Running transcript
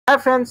Hi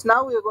friends,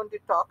 now we are going to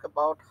talk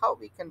about how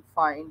we can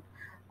find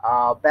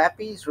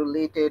BAPIs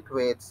related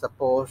with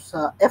suppose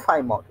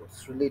FI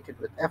models related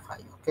with FI.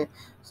 Okay,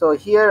 so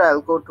here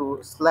I'll go to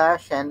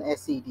slash and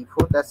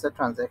SE84, that's the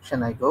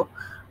transaction I go,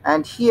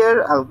 and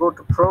here I'll go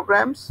to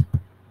programs,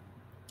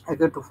 I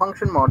go to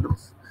function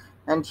models,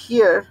 and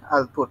here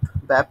I'll put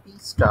BAPI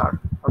star.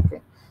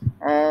 Okay,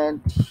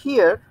 and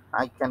here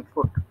I can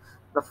put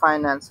the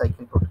finance, I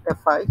can put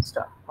FI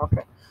star.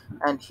 Okay,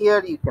 and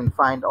here you can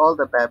find all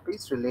the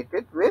BAPIs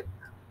related with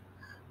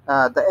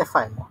the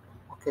FI model.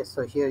 Okay,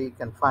 so here you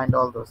can find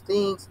all those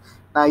things.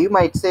 Now you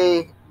might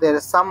say there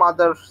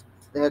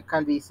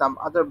can be some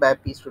other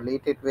BAPIs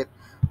related with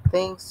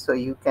things. So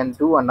you can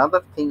do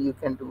another thing. You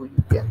can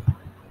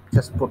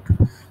just put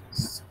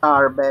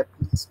star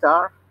BAPI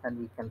star, and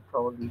we can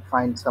probably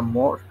find some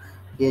more.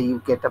 Here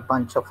you get a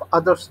bunch of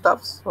other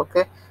stuffs.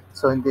 Okay,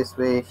 so in this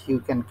way you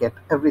can get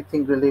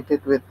everything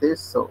related with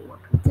this. So what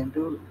we can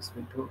do is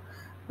we do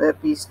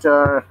BAPI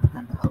star,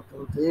 and I'll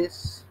do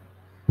this,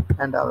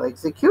 and I'll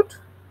execute,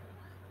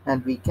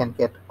 and we can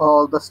get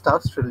all the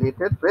stuffs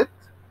related with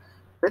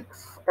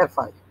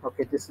FI.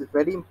 Okay, this is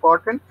very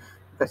important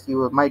because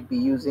you might be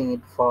using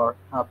it for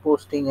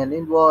posting an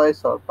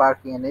invoice or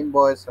parking an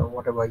invoice or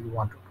whatever you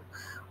want to do,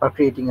 or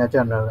creating a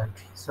journal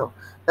entry. So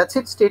that's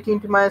it. Stay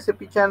tuned to my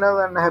SAP channel,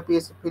 and happy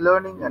SAP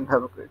learning, and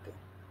have a great day.